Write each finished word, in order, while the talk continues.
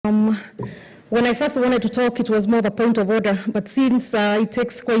When I first wanted to talk, it was more of a point of order, but since it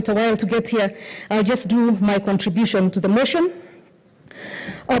takes quite a while to get here, I'll just do my contribution to the motion.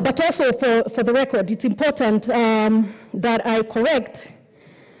 But also for the record, it's important that I correct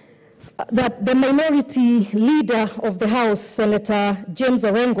that the minority leader of the House, Senator James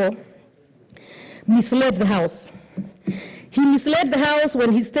Orengo, misled the House. He misled the House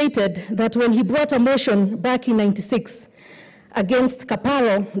when he stated that when he brought a motion back in '96 against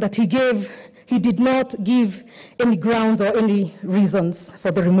Kaparo, that he did not give any grounds or any reasons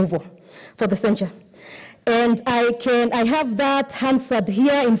for the removal, for the censure. And I have that Hansard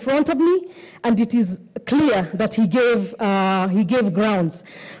here in front of me, and it is clear that he gave grounds.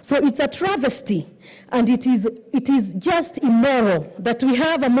 So it's a travesty, and it is just immoral that we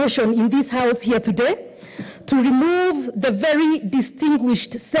have a motion in this House here today to remove the very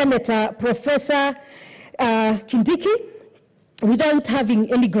distinguished Senator, Professor Kindiki, without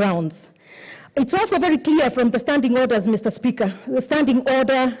having any grounds. It's also very clear from the standing orders, Mr. Speaker. The Standing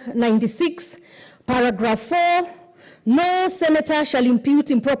Order 96, Paragraph 4, no senator shall impute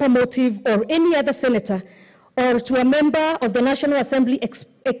improper motive or any other senator or to a member of the National Assembly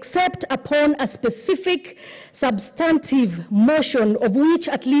except upon a specific substantive motion of which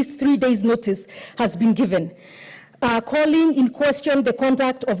at least 3 days' notice has been given, calling in question the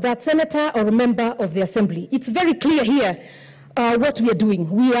conduct of that senator or a member of the Assembly. It's very clear here what we are doing.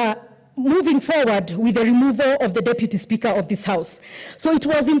 We are moving forward with the removal of the Deputy Speaker of this House. So it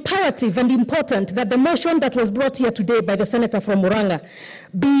was imperative and important that the motion that was brought here today by the Senator from Mwaura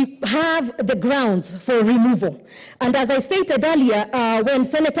have the grounds for removal. And as I stated earlier, when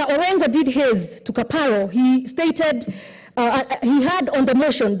Senator Orengo did his to Kaparo, he stated he had on the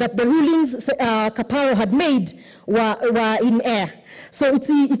motion that the rulings Kaparo had made were in error. So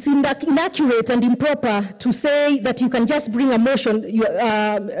it's inaccurate and improper to say that you can just bring a motion,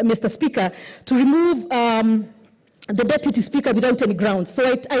 Mr. Speaker, to remove the Deputy Speaker without any grounds. So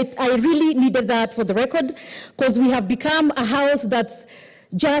I really needed that for the record, because we have become a House that's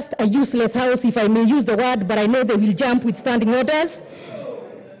just a useless House, if I may use the word, but I know they will jump with standing orders.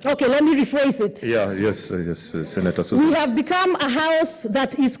 Okay, let me rephrase it. Yeah, yes, Senator. We have become a House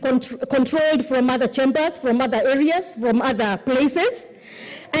that is controlled from other chambers, from other areas, from other places.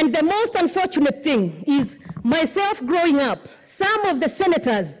 And the most unfortunate thing is, myself growing up, some of the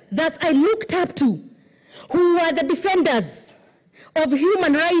senators that I looked up to, who were the defenders of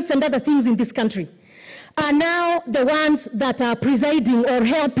human rights and other things in this country, are now the ones that are presiding or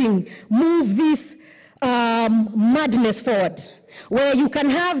helping move this madness forward, where you can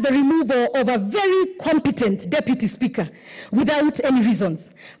have the removal of a very competent Deputy Speaker without any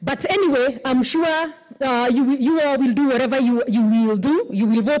reasons. But anyway, I'm sure you all will do whatever you will do. You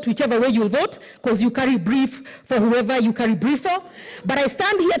will vote whichever way you will vote, because you carry brief for whoever you carry brief for. But I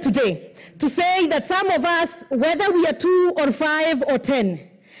stand here today to say that some of us, whether we are 2 or 5 or 10,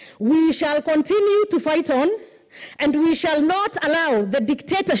 we shall continue to fight on, and we shall not allow the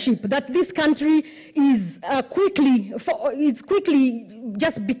dictatorship that this country is quickly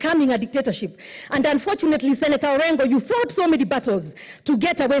just becoming a dictatorship. And unfortunately, Senator Orengo, you fought so many battles to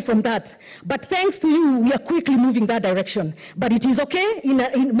get away from that. But thanks to you, we are quickly moving that direction. But it is okay.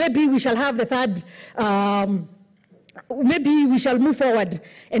 Maybe we shall have the third. Maybe we shall move forward,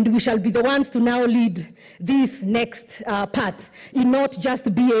 and we shall be the ones to now lead this next part, in not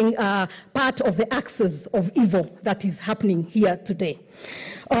just being part of the axis of evil that is happening here today.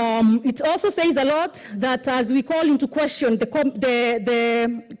 It also says a lot that as we call into question the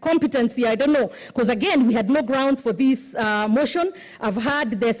competency, I don't know, because again, we had no grounds for this motion. I've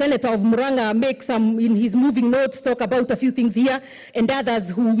heard the Senator of Mwaura make some, in his moving notes, talk about a few things here, and others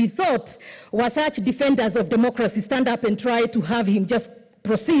who we thought were such defenders of democracy stand up and try to have him just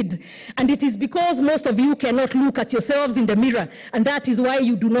proceed. And it is because most of you cannot look at yourselves in the mirror, and that is why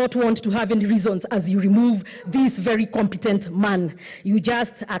you do not want to have any reasons as you remove this very competent man. You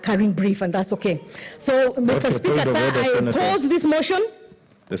just are carrying brief, and that's okay. So, Mr. Speaker, sir, I oppose this motion.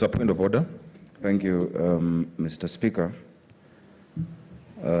 There's a point of order. Thank you, Mr. Speaker.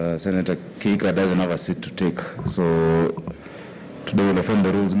 Senator Kindiki doesn't have a seat to take, so today we'll offend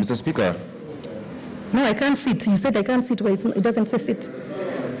the rules. Mr. Speaker. No, I can't sit. You said I can't sit where it doesn't say sit.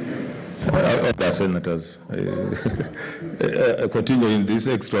 Other senators, continue in these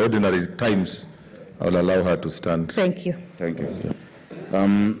extraordinary times, I'll allow her to stand. Thank you. Thank you.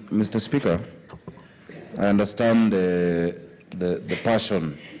 Mr. Speaker, I understand the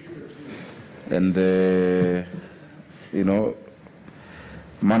passion and the,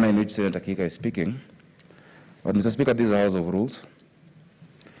 manner in which Senator Kindiki is speaking. But Mr. Speaker, this is a House of Rules,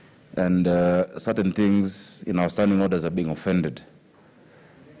 and certain things in our standing orders are being offended.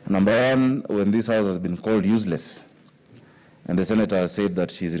 Number one, when this house has been called useless, and the senator has said that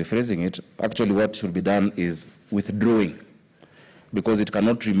she's rephrasing it, actually what should be done is withdrawing, because it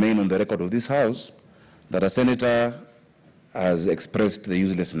cannot remain on the record of this house that a senator has expressed the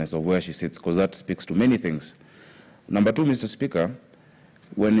uselessness of where she sits, because that speaks to many things. Number two, Mr. Speaker,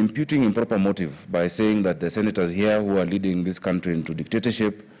 when imputing improper motive by saying that the senators here who are leading this country into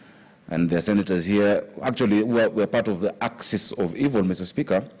dictatorship and the senators here actually were part of the axis of evil, Mr.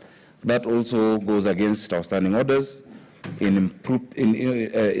 Speaker, that also goes against our standing orders in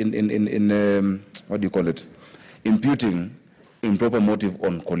imputing improper motive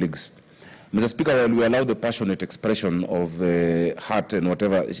on colleagues. Mr. Speaker, while we allow the passionate expression of heart and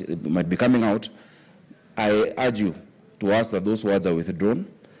whatever might be coming out, I urge you to ask that those words are withdrawn,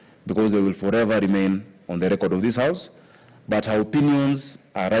 because they will forever remain on the record of this House. But her opinions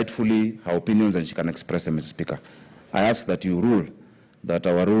are rightfully her opinions, and she can express them, Mr. Speaker. I ask that you rule that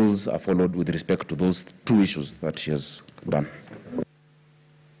our rules are followed with respect to those two issues that she has done.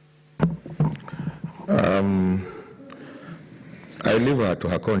 I leave her to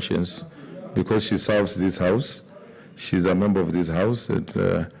her conscience, because she serves this House. She's a member of this House,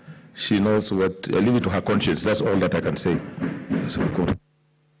 and she knows what. I leave it to her conscience. That's all that I can say.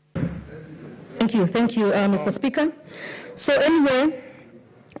 Thank you, Mr. Speaker. So anyway,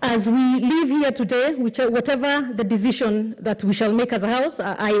 as we leave here today, whatever the decision that we shall make as a House,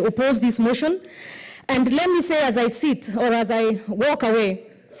 I oppose this motion. And let me say, as I sit or as I walk away,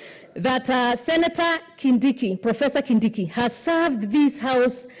 that Senator Kindiki, Professor Kindiki, has served this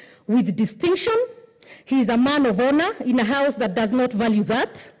House with distinction. He is a man of honor in a House that does not value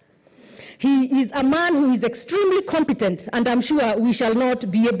that. He is a man who is extremely competent, and I'm sure we shall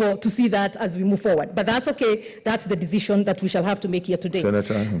not be able to see that as we move forward. But that's okay. That's the decision that we shall have to make here today.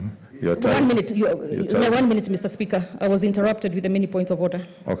 Senator, your time. 1 minute. 1 minute, Mr. Speaker. I was interrupted with the many points of order.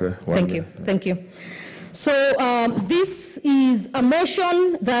 Okay. Thank you. So this is a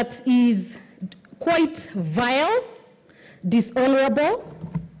motion that is quite vile, dishonorable,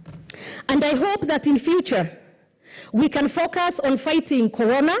 and I hope that in future we can focus on fighting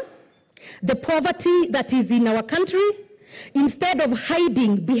corona, the poverty that is in our country, instead of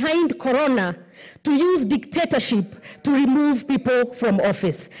hiding behind corona to use dictatorship to remove people from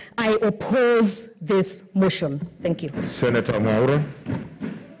office. I oppose this motion. Thank you. Senator Mwaura.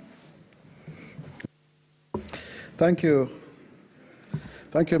 Thank you.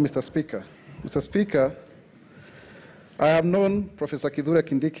 Thank you, Mr. Speaker. Mr. Speaker, I have known Professor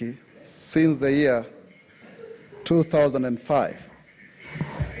Kindiki since the year 2005.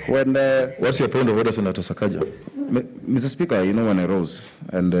 When, what's your point of order, Senator Sakaja? Mr. Speaker, you know, when I rose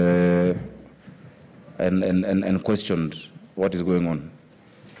and questioned what is going on,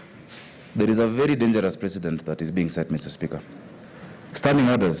 there is a very dangerous precedent that is being set, Mr. Speaker. Standing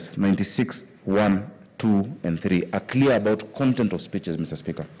orders 96, 1, 2, and 3 are clear about content of speeches, Mr.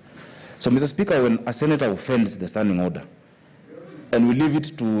 Speaker. So, Mr. Speaker, when a senator offends the standing order, and we leave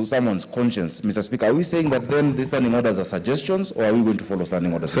it to someone's conscience, Mr. Speaker, are we saying that then these standing orders are suggestions, or are we going to follow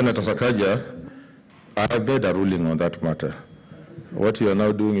standing orders? Senator Sakaja, I made a ruling on that matter. What you are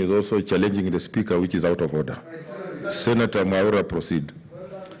now doing is also challenging the Speaker, which is out of order. Senator Mwaura, proceed.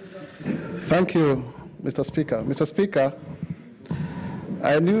 Thank you, Mr. Speaker. Mr. Speaker,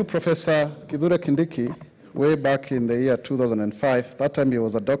 I knew Professor Kindiki way back in the year 2005. That time he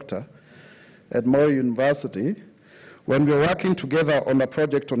was a doctor at Mwaura University, when we were working together on a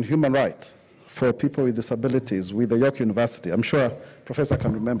project on human rights for people with disabilities with the York University. I'm sure Professor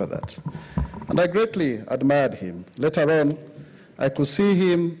can remember that. And I greatly admired him. Later on, I could see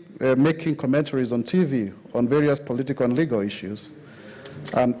him making commentaries on TV on various political and legal issues.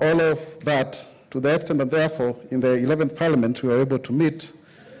 And all of that, to the extent that therefore, in the 11th Parliament, we were able to meet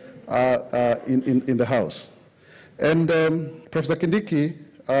in the House. And Professor Kindiki,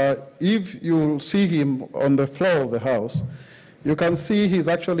 if you see him on the floor of the House, you can see he's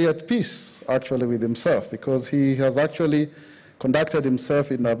actually at peace, actually, with himself, because he has actually conducted himself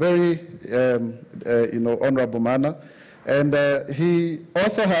in a very, honorable manner. And he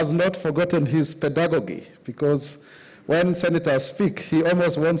also has not forgotten his pedagogy, because when senators speak, he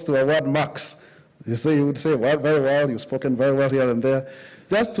almost wants to award marks. You say, he would say, well, very well, you've spoken very well here and there,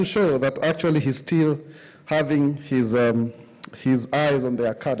 just to show that actually he's still having his eyes on the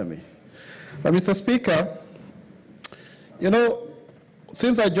academy. But Mr. Speaker, you know,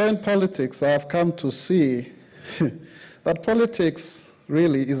 since I joined politics, I've come to see that politics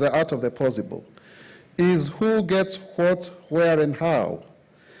really is the art of the possible. Is who gets what, where, and how.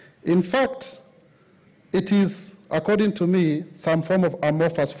 In fact, it is, according to me, some form of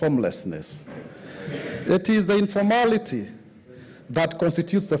amorphous formlessness. It is the informality that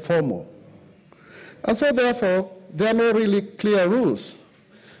constitutes the formal. And so therefore, there are no really clear rules.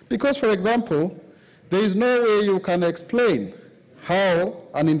 Because, for example, there is no way you can explain how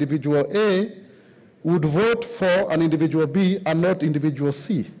an individual A would vote for an individual B and not individual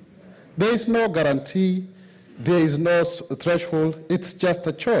C. There is no guarantee, there is no threshold, it's just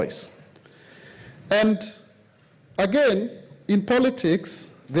a choice. And again, in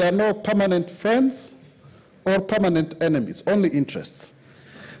politics, there are no permanent friends or permanent enemies, only interests.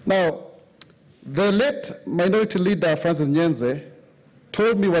 Now, the late minority leader, Francis Nyenze,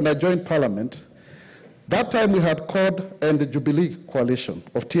 told me when I joined Parliament, that time we had CORD and the Jubilee coalition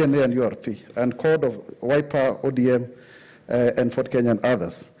of TNA and URP, and CORD of Wiper, ODM, and Fort Kenya and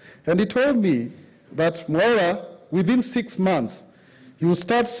others. And he told me that, Mwaura, within 6 months, you will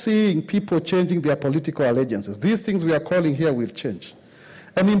start seeing people changing their political allegiances. These things we are calling here will change.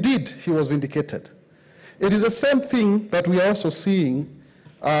 And indeed, he was vindicated. It is the same thing that we are also seeing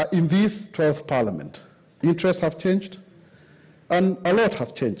in this 12th Parliament. Interests have changed, and a lot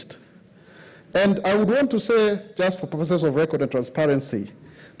have changed. And I would want to say, just for purposes of record and transparency,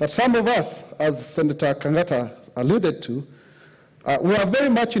 that some of us, as Senator Kangata alluded to, we are very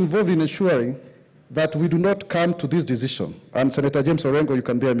much involved in ensuring that we do not come to this decision. And Senator James Orengo, you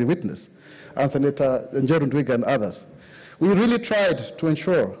can bear me witness, and Senator Njeru Ndwiga and others. We really tried to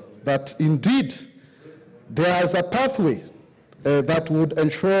ensure that indeed there is a pathway that would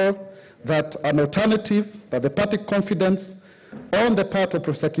ensure that an alternative, that the party confidence on the part of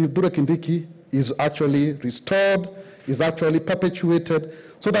Professor Kindiki is actually restored, is actually perpetuated,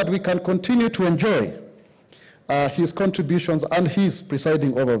 so that we can continue to enjoy his contributions and his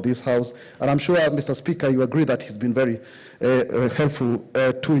presiding over this House. And I'm sure, Mr. Speaker, you agree that he's been very helpful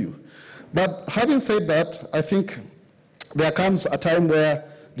to you. But having said that, I think there comes a time where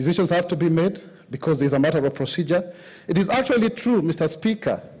decisions have to be made because it's a matter of procedure. It is actually true, Mr.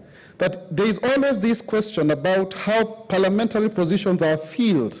 Speaker, that there is always this question about how parliamentary positions are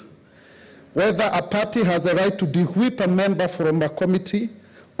filled, whether a party has a right to de-whip a member from a committee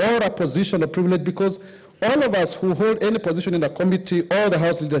or a position of privilege, because all of us who hold any position in a committee or the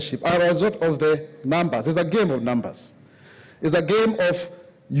House leadership are a result of the numbers. It's a game of numbers. It's a game of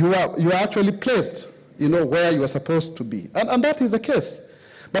you are actually placed, where you are supposed to be. And that is the case.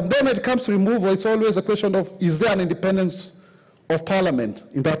 But then when it comes to removal, it's always a question of, is there an independence of Parliament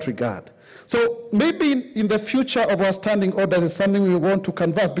in that regard? So maybe in the future of our standing orders is something we want to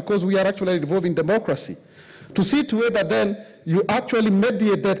canvass, because we are actually evolving democracy, to see to it that then you actually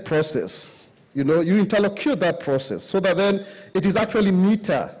mediate that process. You interlocute that process so that then it is actually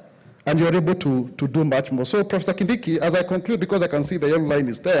neater and you're able to do much more. So Professor Kindiki, as I conclude, because I can see the yellow line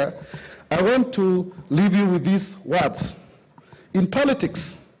is there, I want to leave you with these words. In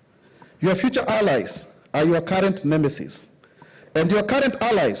politics, your future allies are your current nemesis, and your current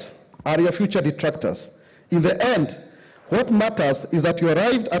allies are your future detractors. In the end, what matters is that you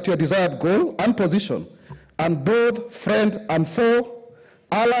arrived at your desired goal and position, and both friend and foe,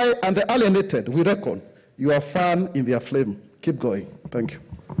 ally and the alienated, we reckon you are fan in their flame. Keep going. Thank you.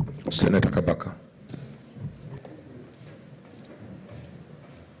 Senator Kabaka.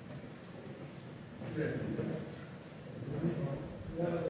 Yeah.